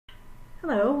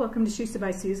Hello, welcome to Schuster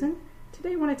by Susan.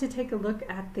 Today I wanted to take a look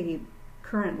at the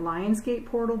current Lionsgate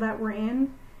portal that we're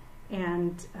in,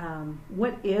 and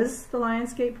what is the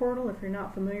Lionsgate portal if you're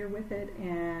not familiar with it,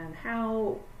 and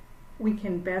how we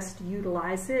can best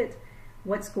utilize it,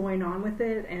 what's going on with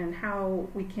it, and how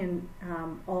we can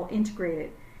all integrate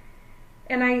it.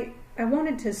 And I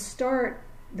wanted to start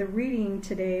the reading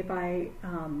today by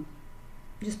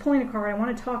just pulling a card. I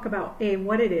want to talk about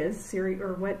what it is,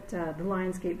 or what the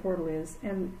Lionsgate portal is,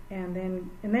 and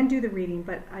then do the reading.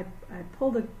 But I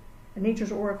pulled a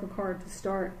Nature's Oracle card to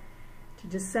start, to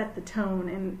just set the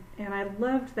tone, and I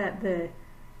loved that the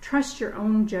trust your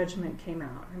own judgment came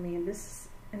out. I mean, this,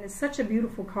 and it's such a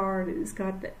beautiful card. It's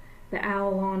got the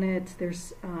owl on it.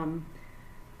 There's the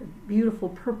beautiful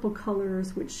purple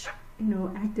colors, which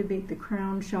activate the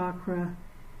crown chakra.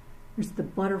 There's the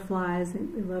butterflies.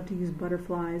 They love to use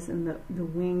butterflies, and the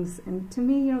wings. And to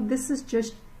me, this is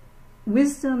just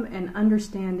wisdom and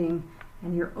understanding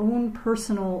and your own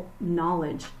personal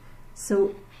knowledge.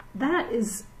 So that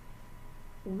is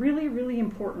really, really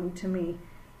important to me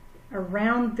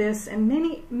around this and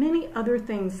many other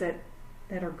things that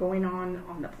are going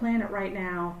on the planet right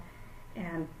now,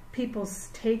 and people's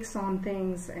takes on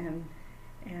things, and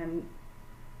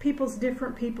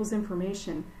different people's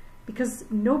information. Because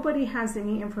nobody has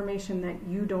any information that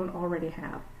you don't already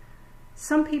have.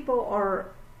 Some people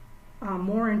are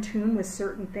more in tune with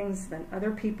certain things than other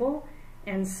people,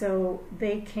 and so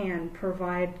they can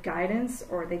provide guidance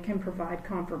or they can provide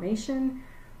confirmation,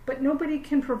 but nobody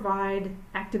can provide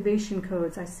activation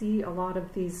codes. I see a lot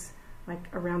of these, like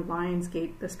around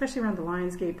Lionsgate, especially around the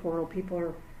Lionsgate portal. People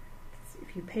are,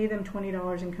 if you pay them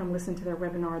 $20 and come listen to their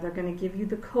webinar, they're going to give you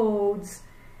the codes,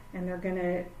 and they're going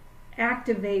to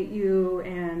activate you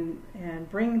and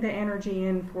bring the energy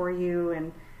in for you,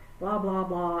 and blah blah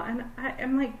blah. And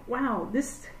I'm like, wow,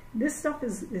 this stuff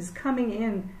is coming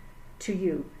in to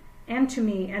you and to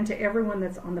me and to everyone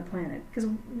that's on the planet. Because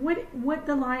what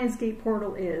the Lionsgate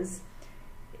portal is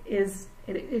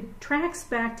it tracks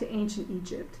back to ancient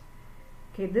Egypt.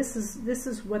 Okay, this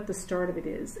is what the start of it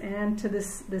is, and to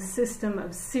the system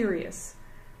of Sirius,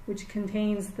 which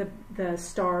contains the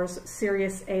stars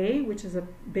Sirius A, which is a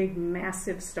big,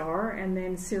 massive star, and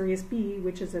then Sirius B,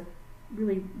 which is a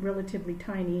really relatively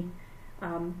tiny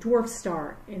dwarf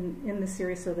star in the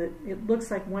Sirius, so that it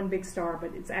looks like one big star,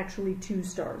 but it's actually two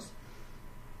stars.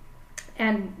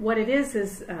 And what it is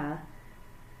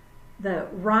the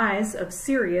rise of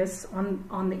Sirius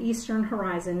on the eastern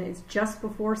horizon is just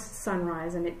before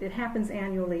sunrise, and it happens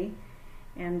annually.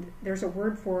 And there's a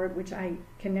word for it which I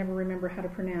can never remember how to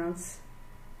pronounce.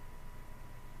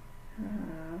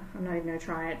 I'm not even going to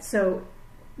try it. So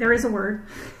there is a word.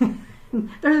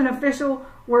 There's an official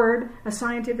word, a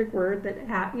scientific word that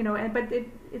but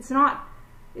it's not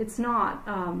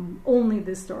only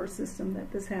this star system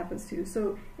that this happens to.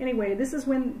 So anyway, this is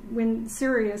when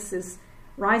Sirius is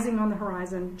rising on the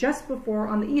horizon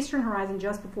on the eastern horizon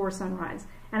just before sunrise,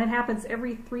 and it happens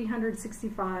every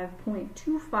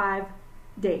 365.25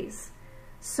 days,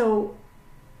 so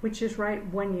which is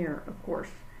 1 year, of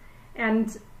course.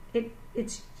 And it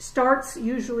starts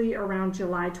usually around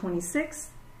July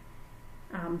 26th,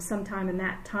 sometime in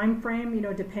that time frame,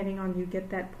 depending on, you get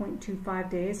that 0.25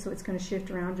 days, so it's going to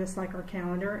shift around just like our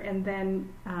calendar. And then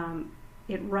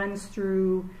it runs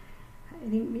through, I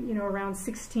think, around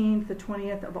 16th to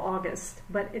 20th of August,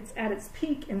 but it's at its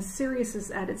peak, and Sirius is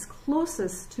at its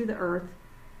closest to the Earth.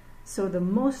 So the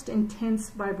most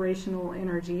intense vibrational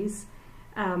energies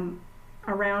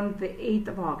around the 8th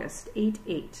of August,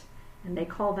 8/8. And they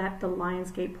call that the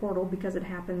Lionsgate portal because it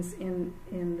happens in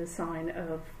the sign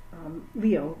of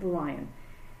Leo, the lion.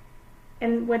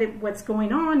 And what's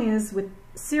going on is with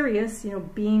Sirius,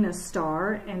 being a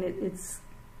star, and it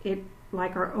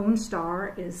like our own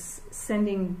star is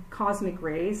sending cosmic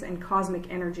rays and cosmic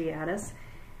energy at us.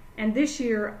 And this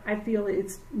year, I feel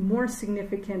it's more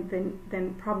significant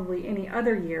than probably any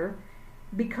other year,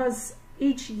 because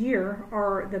each year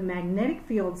are the magnetic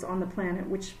fields on the planet,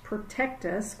 which protect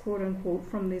us, quote unquote,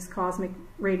 from this cosmic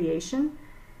radiation.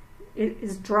 It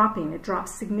is dropping. It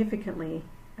drops significantly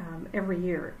every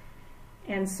year.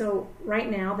 And so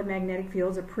right now, the magnetic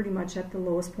fields are pretty much at the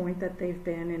lowest point that they've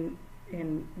been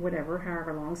in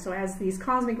however long. So as these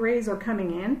cosmic rays are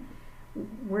coming in,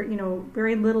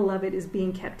 very little of it is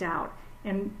being kept out.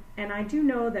 And I do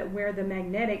know that where the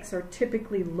magnetics are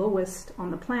typically lowest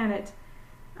on the planet,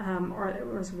 or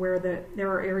where there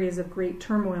are areas of great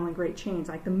turmoil and great change,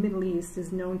 like the Middle East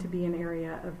is known to be an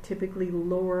area of typically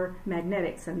lower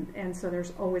magnetics, and so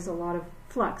there's always a lot of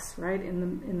flux, right,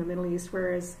 in the Middle East,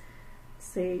 whereas,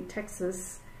 say,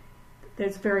 Texas,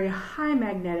 that's very high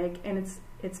magnetic, and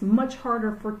it's much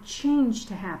harder for change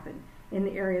to happen in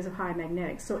the areas of high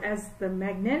magnetic. So as the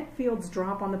magnetic fields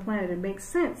drop on the planet, it makes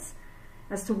sense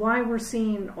as to why we're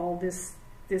seeing all this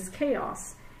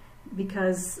chaos,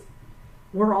 because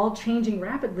we're all changing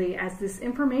rapidly as this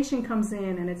information comes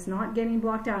in and it's not getting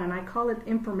blocked out. And I call it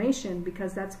information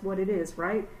because that's what it is,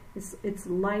 right? It's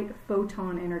light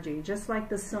photon energy. Just like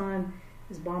the sun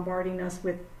is bombarding us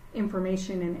with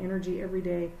information and energy every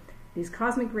day, these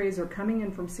cosmic rays are coming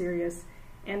in from Sirius.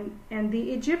 And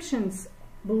the Egyptians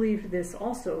believed this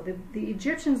also. The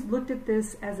Egyptians looked at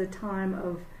this as a time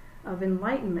of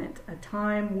enlightenment, a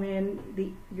time when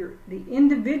the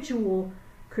individual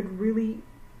could really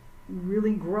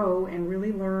grow and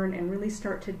really learn and really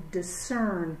start to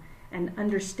discern and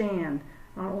understand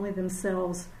not only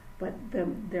themselves but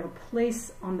their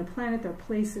place on the planet, their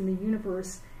place in the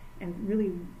universe, and really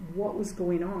what was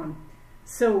going on.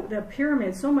 So the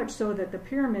pyramids, so much so that the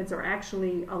pyramids are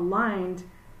actually aligned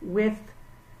with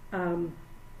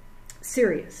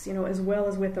Sirius, as well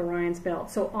as with Orion's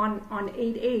belt. So on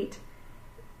 8/8,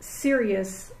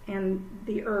 Sirius and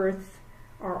the Earth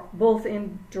are both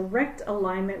in direct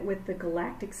alignment with the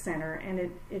galactic center,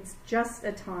 and it's just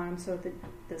a time, so the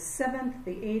 7th,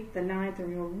 the 8th, the 9th are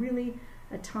really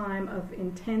a time of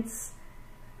intense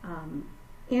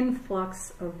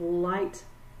influx of light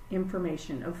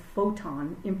information, of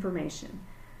photon information.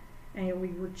 And we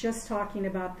were just talking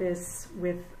about this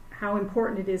with how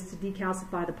important it is to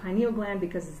decalcify the pineal gland,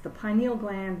 because it's the pineal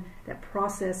gland that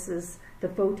processes the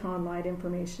photon light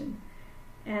information.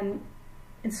 And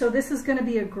so this is going to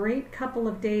be a great couple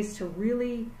of days to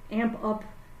really amp up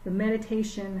the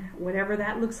meditation, whatever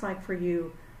that looks like for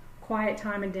you, quiet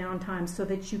time and downtime, so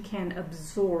that you can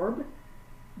absorb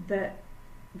the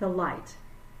light.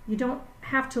 You don't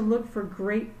have to look for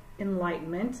great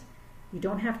enlightenment. You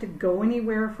don't have to go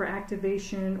anywhere for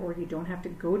activation, or you don't have to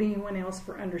go to anyone else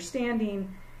for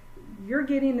understanding. You're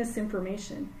getting this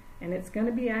information, and it's going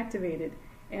to be activated.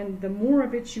 And the more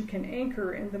of it you can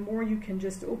anchor, and the more you can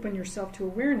just open yourself to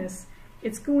awareness,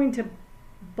 it's going to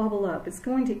bubble up. It's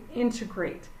going to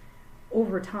integrate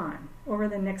over time. Over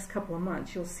the next couple of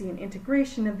months, you'll see an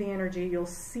integration of the energy. You'll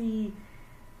see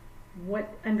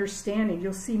what understanding,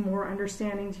 you'll see more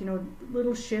understandings,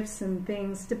 little shifts and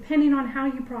things, depending on how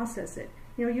you process it.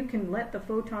 You can let the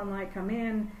photon light come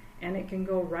in and it can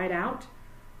go right out,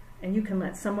 and you can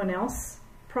let someone else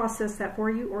process that for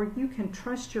you, or you can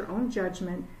trust your own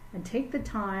judgment and take the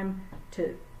time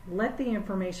to let the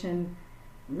information,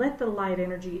 let the light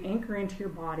energy anchor into your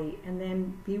body, and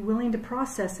then be willing to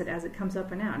process it as it comes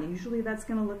up and out. And usually that's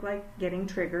going to look like getting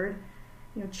triggered,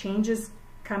 changes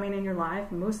coming in your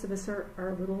life. Most of us are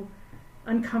a little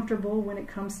uncomfortable when it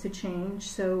comes to change.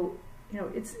 So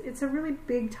it's a really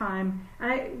big time.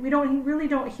 You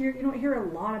don't hear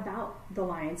a lot about the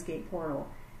Lionsgate portal,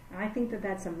 and I think that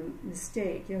that's a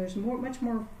mistake. There's much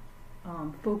more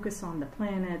focus on the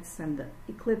planets and the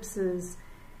eclipses,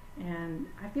 and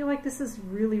I feel like this is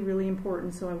really, really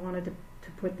important. So I wanted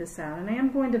to put this out, and I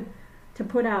am going to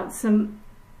put out some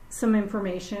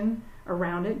information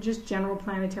around it, just general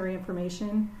planetary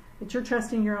information, that you're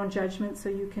trusting your own judgment, so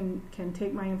you can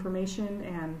take my information,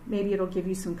 and maybe it'll give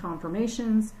you some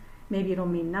confirmations, maybe it'll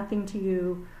mean nothing to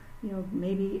you,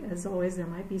 maybe, as always, there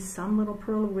might be some little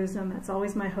pearl of wisdom. That's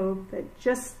always my hope, that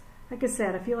just, like I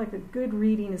said, I feel like a good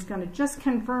reading is going to just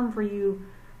confirm for you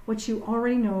what you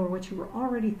already know, or what you were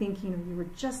already thinking, or you were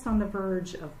just on the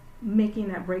verge of making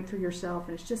that breakthrough yourself,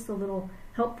 and it's just a little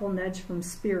helpful nudge from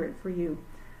Spirit for you.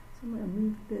 I'm going to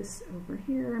move this over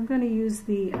here. I'm going to use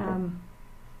the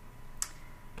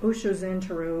Osho Zen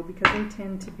Tarot, because they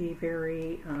tend to be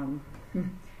very,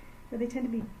 they tend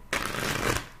to be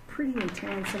pretty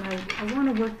intense, and I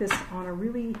want to work this on a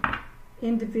really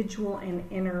individual and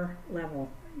inner level.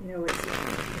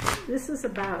 This is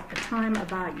about a time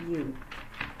about you,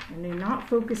 and you're not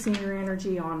focusing your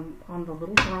energy on the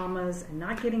little dramas, and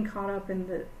not getting caught up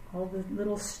in all the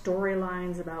little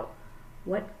storylines about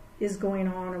what is going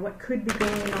on or what could be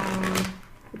going on.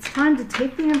 It's time to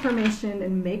take the information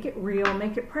and make it real,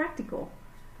 make it practical,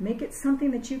 make it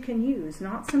something that you can use,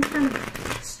 not some kind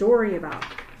of story about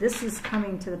this is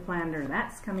coming to the planet or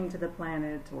that's coming to the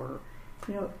planet, or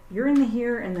you're in the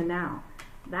here and the now.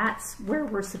 That's where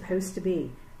we're supposed to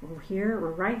be. We're here,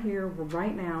 we're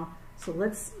right now. So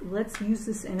let's use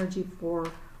this energy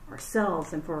for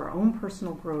ourselves and for our own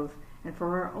personal growth and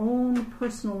for our own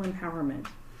personal empowerment.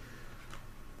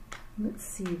 Let's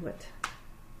see what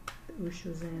the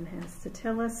Osho Zen has to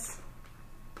tell us.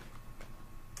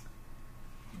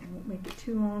 I won't make it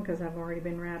too long because I've already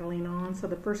been rattling on. So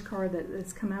the first card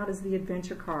that's come out is the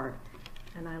Adventure card.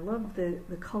 And I love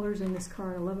the colors in this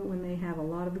card. I love it when they have a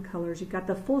lot of the colors. You've got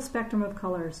the full spectrum of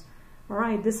colors. All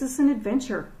right, this is an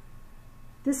adventure.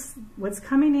 What's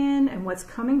coming in and what's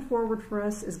coming forward for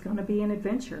us is going to be an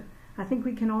adventure. I think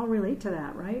we can all relate to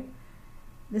that, right?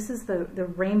 This is the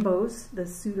rainbows, the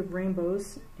suit of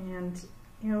rainbows. And,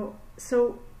 you know,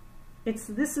 so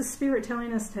this is Spirit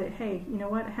telling us to, hey, you know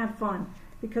what, have fun.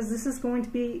 Because this is going to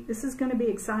be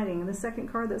exciting. And the second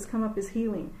card that's come up is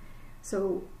healing.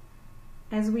 So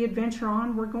as we adventure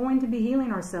on, we're going to be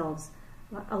healing ourselves.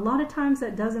 A lot of times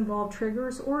that does involve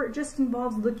triggers, or it just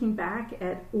involves looking back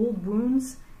at old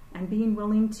wounds and being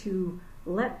willing to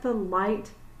let the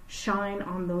light shine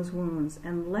on those wounds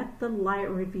and let the light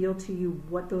reveal to you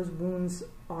what those wounds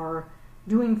are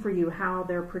doing for you, how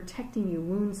they're protecting you.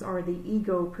 Wounds are the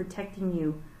ego protecting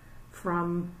you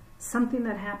from something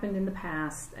that happened in the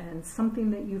past and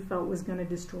something that you felt was going to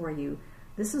destroy you.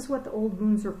 This is what the old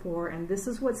wounds are for, and this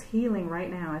is what's healing right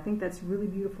now. I think that's really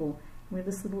beautiful. We have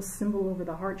this little symbol over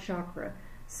the heart chakra.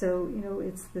 So, you know,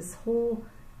 it's this whole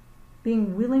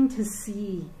being willing to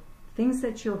see things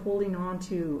that you're holding on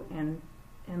to and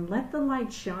let the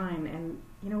light shine. And,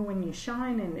 you know, when you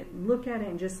shine and look at it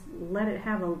and just let it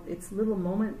have its little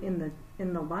moment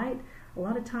in the light, a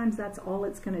lot of times that's all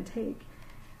it's going to take.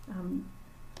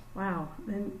 Wow.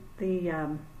 And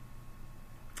the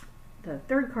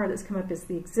third card that's come up is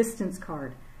the existence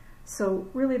card. So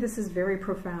really this is very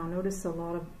profound. Notice a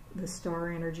lot of the star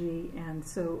energy, and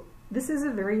so this is a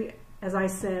very, as I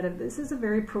said, this is a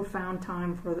very profound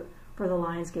time for the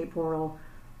Lionsgate portal,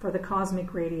 for the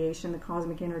cosmic radiation, the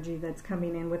cosmic energy that's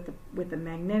coming in with the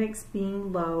magnetics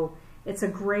being low. It's a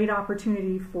great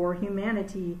opportunity for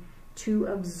humanity to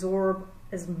absorb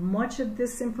as much of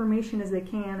this information as they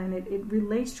can, and it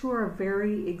relates to our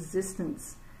very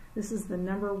existence. This is the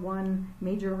 #1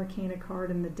 major arcana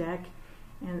card in the deck.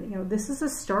 And, you know, this is a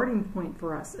starting point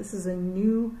for us. This is a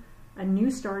new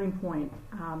starting point,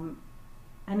 and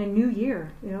a new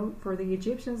year. You know, for the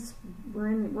Egyptians, we're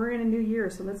in a new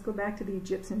year. So let's go back to the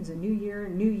Egyptians. A new year, a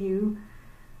new you,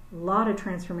 a lot of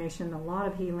transformation, a lot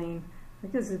of healing. I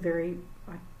think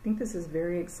this is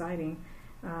very exciting.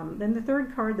 Then the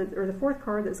third card the fourth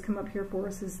card that's come up here for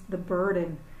us is the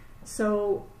burden.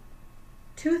 So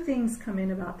two things come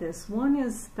in about this. One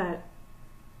is that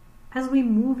as we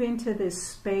move into this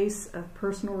space of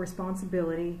personal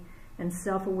responsibility and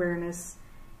self-awareness,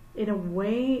 in a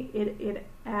way it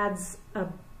adds a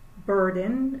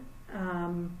burden,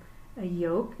 a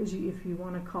yoke, if you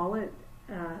want to call it,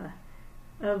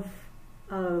 of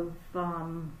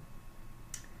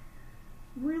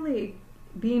really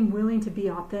being willing to be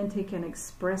authentic and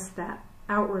express that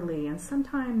outwardly. And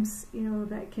sometimes, you know,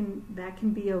 that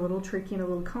can be a little tricky and a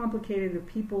little complicated if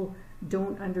people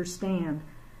don't understand.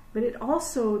 But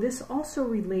this also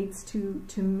relates to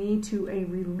a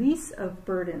release of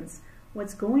burdens.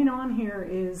 What's going on here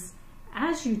is,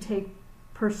 as you take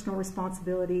personal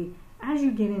responsibility, as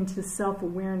you get into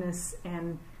self-awareness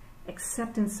and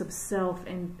acceptance of self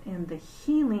and the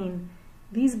healing,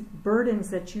 these burdens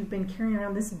that you've been carrying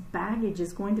around, this baggage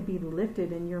is going to be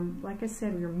lifted, and you're, like I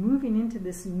said, you're moving into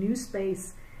this new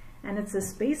space, and it's a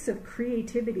space of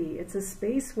creativity. It's a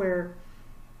space where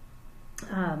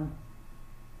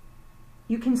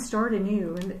you can start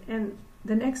anew. And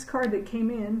the next card that came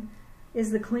in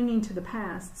is the clinging to the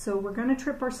past. So we're going to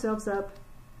trip ourselves up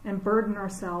and burden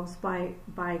ourselves by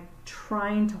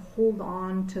trying to hold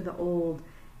on to the old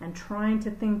and trying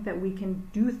to think that we can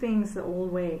do things the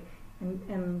old way.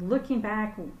 And looking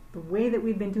back, the way that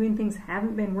we've been doing things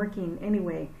haven't been working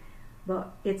anyway,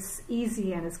 but it's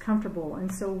easy and it's comfortable,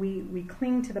 and so we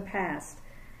cling to the past.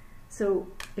 So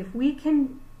if we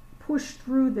can push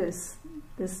through this,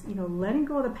 you know, letting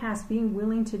go of the past, being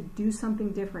willing to do something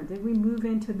different, then we move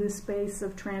into this space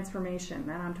of transformation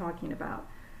that I'm talking about.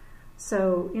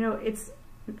 So, you know, it's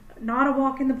not a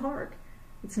walk in the park.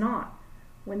 It's not.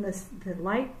 When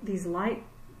these light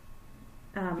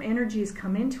energies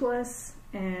come into us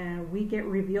and we get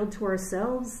revealed to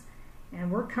ourselves,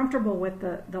 and we're comfortable with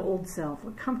the old self.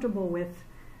 We're comfortable with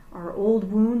our old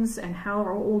wounds and how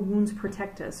our old wounds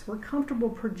protect us. We're comfortable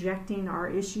projecting our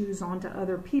issues onto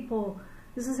other people.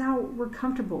 This is how we're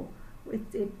comfortable.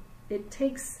 It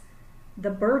takes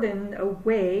the burden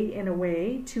away, in a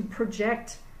way, to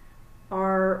project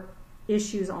our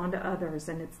issues onto others,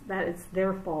 and it's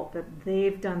their fault that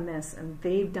they've done this and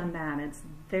they've done that. It's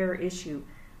their issue.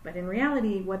 But in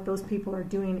reality, what those people are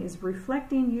doing is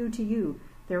reflecting you to you.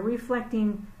 They're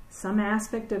reflecting some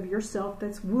aspect of yourself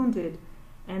that's wounded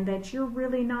and that you're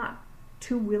really not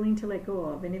too willing to let go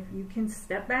of. And if you can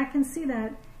step back and see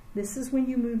that, this is when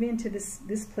you move into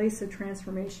this place of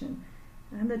transformation.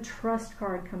 And the trust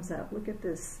card comes up. Look at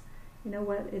this. You know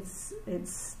what? It's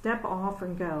step off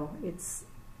and go. It's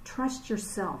trust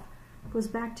yourself. It goes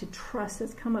back to trust.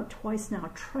 It's come up twice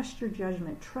now. Trust your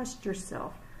judgment. Trust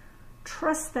yourself.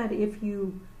 Trust that if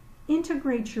you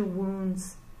integrate your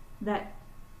wounds, that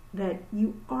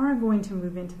you are going to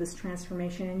move into this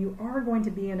transformation and you are going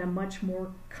to be in a much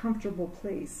more comfortable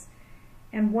place.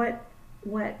 And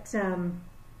what's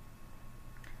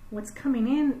coming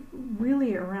in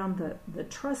really around the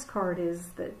trust card is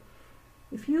that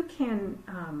if you can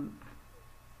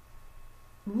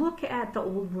look at the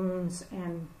old wounds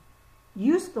and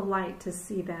use the light to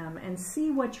see them and see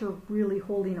what you're really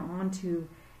holding on to,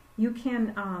 you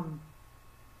can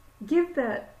give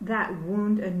that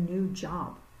wound a new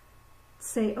job.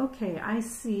 Say, okay, I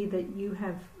see that you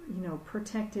have,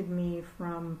 protected me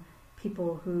from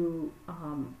people who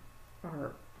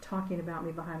are talking about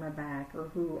me behind my back, or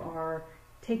who are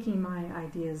taking my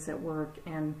ideas at work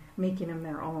and making them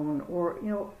their own, or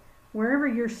wherever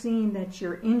you're seeing that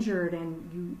you're injured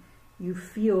and you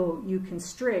feel you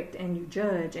constrict and you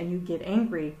judge and you get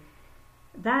angry.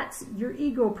 That's your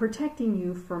ego protecting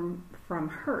you from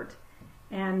hurt.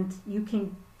 And you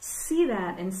can see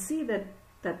that and see that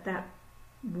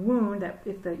wound, that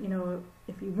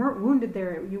if you weren't wounded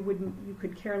there, you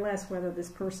could care less whether this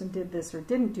person did this or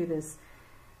didn't do this.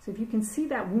 So if you can see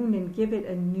that wound and give it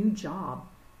a new job,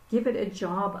 give it a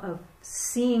job of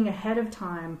seeing ahead of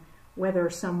time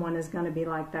whether someone is going to be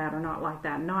like that or not like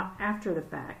that, not after the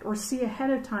fact, or see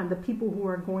ahead of time the people who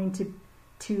are going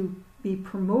to be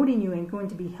promoting you and going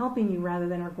to be helping you rather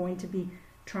than are going to be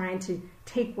trying to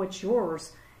take what's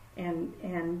yours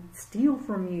and steal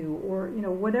from you, or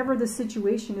whatever the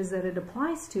situation is that it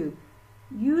applies to.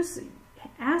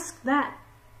 Ask that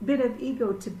bit of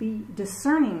ego to be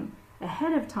discerning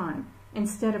ahead of time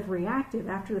instead of reactive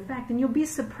after the fact, and you'll be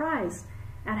surprised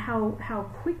at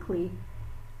how quickly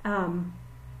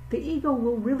the ego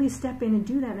will really step in and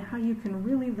do that, and how you can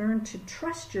really learn to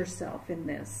trust yourself in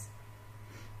this.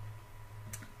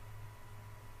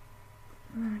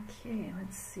 Okay,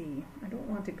 let's see. I don't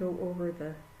want to go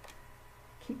over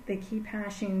they keep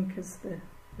hashing because the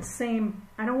same,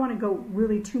 I don't want to go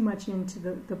really too much into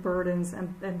the burdens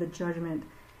and the judgment.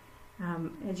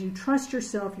 As you trust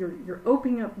yourself, you're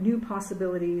opening up new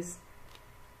possibilities,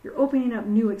 you're opening up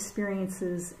new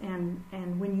experiences, and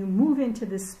when you move into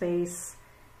this space,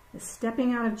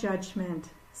 stepping out of judgment,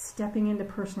 stepping into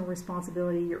personal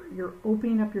responsibility, you're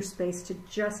opening up your space to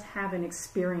just have an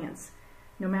experience,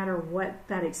 no matter what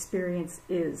that experience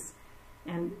is.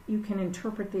 And you can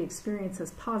interpret the experience as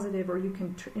positive, or you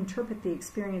can interpret the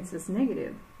experience as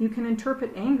negative. You can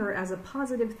interpret anger as a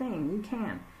positive thing. You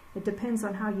can. It depends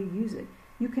on how you use it.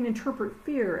 You can interpret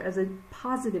fear as a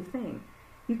positive thing.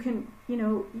 You can,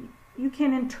 you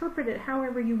can interpret it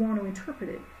however you want to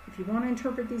interpret it. If you want to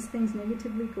interpret these things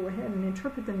negatively, go ahead and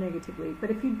interpret them negatively.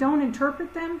 But if you don't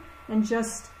interpret them and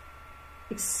just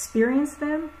experience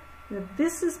them,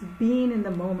 this is being in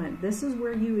the moment. This is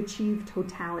where you achieve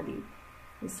totality.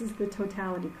 This is the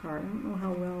totality card. I don't know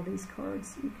how well these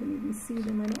cards, you can even see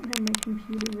them. I don't have my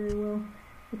computer very well.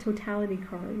 The totality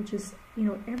card, which is,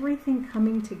 everything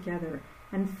coming together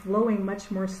and flowing much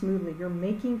more smoothly. You're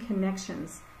making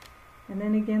connections. And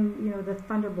then again, the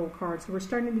Thunderbolt card. So we're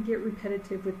starting to get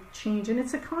repetitive with change. And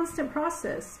it's a constant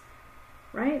process,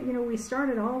 right? We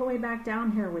started all the way back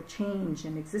down here with change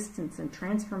and existence and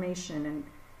transformation and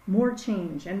more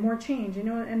change and more change,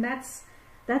 and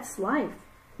that's life.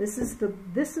 This is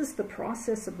the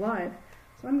process of life.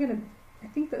 So I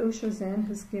think the Osho Zen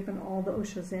has given all the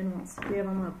Osho Zen wants to give.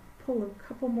 I'm going to pull a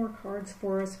couple more cards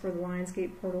for us for the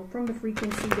Lionsgate portal from the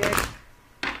Frequency deck.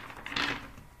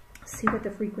 See what the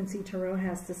Frequency Tarot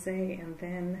has to say, and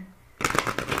then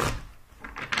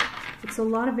it's a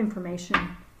lot of information,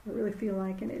 I really feel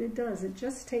like, and it does. It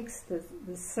just takes the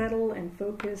settle and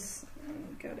focus.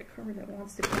 I've got a card that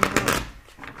wants to come out.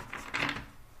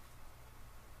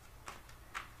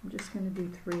 I'm just going to do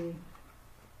 3.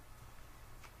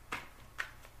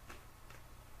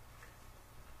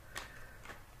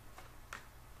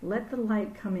 Let the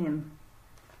light come in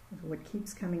is what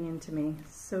keeps coming into me.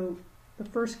 So the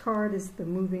first card is the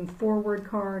moving forward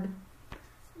card.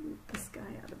 Move this guy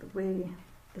out of the way.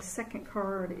 The second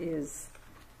card is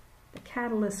the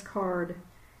catalyst card.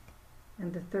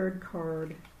 And the third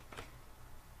card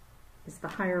is the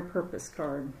higher purpose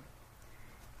card.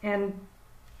 And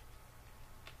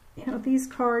these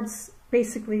cards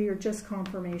basically are just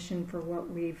confirmation for what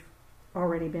we've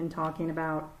already been talking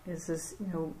about. Is this,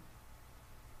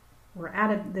 we're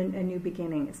at a new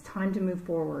beginning. It's time to move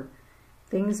forward.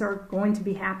 Things are going to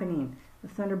be happening. The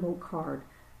Thunderbolt card.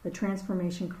 the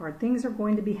transformation card. Things are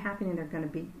going to be happening.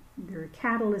 They're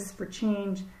catalysts for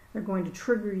change. They're going to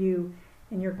trigger you,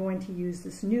 and you're going to use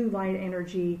this new light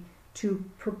energy to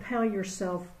propel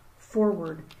yourself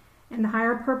forward. And the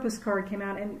higher purpose card came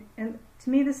out, and to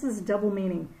me this is double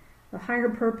meaning. The higher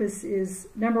purpose is,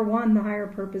 number one, the higher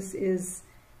purpose is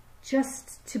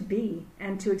just to be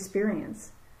and to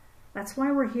experience. That's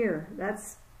why we're here.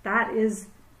 That is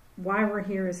why we're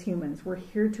here as humans. We're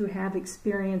here to have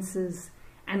experiences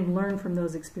and learn from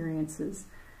those experiences.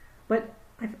 But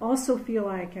I also feel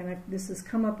like, and this has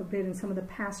come up a bit in some of the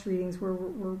past readings, where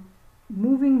we're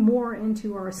moving more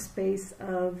into our space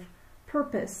of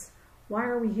purpose. Why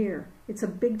are we here? It's a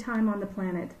big time on the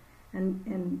planet,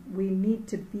 and we need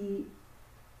to be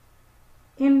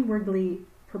inwardly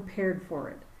prepared for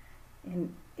it,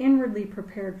 and inwardly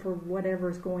prepared for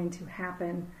whatever's going to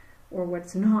happen or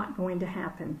what's not going to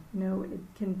happen. You know, it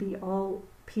can be all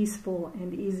peaceful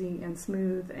and easy and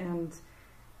smooth, and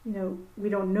you know, we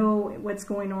don't know what's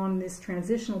going on in this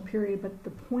transitional period, but the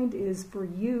point is for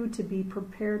you to be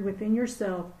prepared within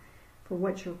yourself for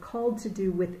what you're called to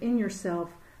do within yourself,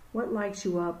 what lights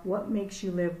you up, what makes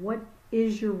you live, what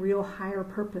is your real higher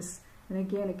purpose. And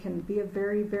again, it can be a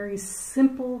very, very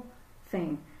simple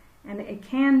thing. And it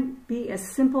can be as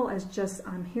simple as just,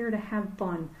 I'm here to have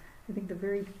fun. I think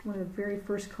one of the very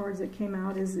first cards that came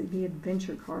out is the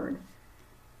adventure card.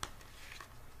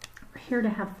 We're here to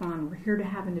have fun. We're here to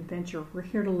have an adventure. We're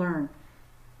here to learn.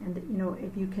 And you know,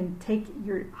 if you can take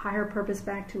your higher purpose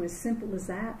back to as simple as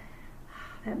that,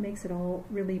 that makes it all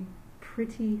really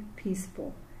pretty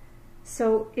peaceful.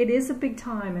 So it is a big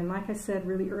time, and like I said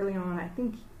really early on, I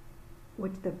think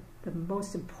what the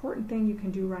most important thing you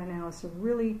can do right now is to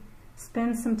really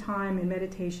spend some time in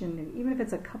meditation, and even if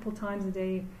it's a couple times a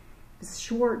day, it's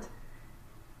short,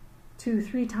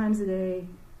 2-3 times a day,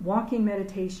 walking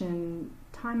meditation,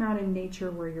 time out in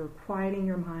nature where you're quieting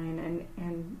your mind,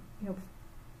 and you know,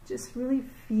 just really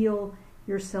feel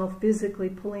yourself physically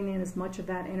pulling in as much of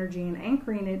that energy and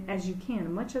anchoring it as you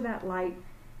can, much of that light,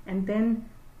 and then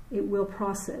it will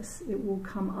process, it will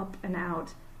come up and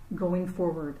out going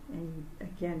forward. And you,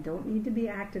 again, don't need to be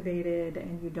activated,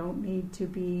 and you don't need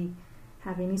to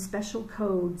have any special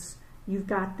codes. You've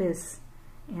got this,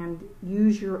 and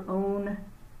use your own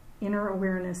inner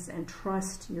awareness and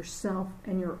trust yourself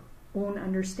and your own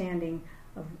understanding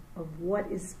of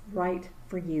what is right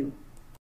for you.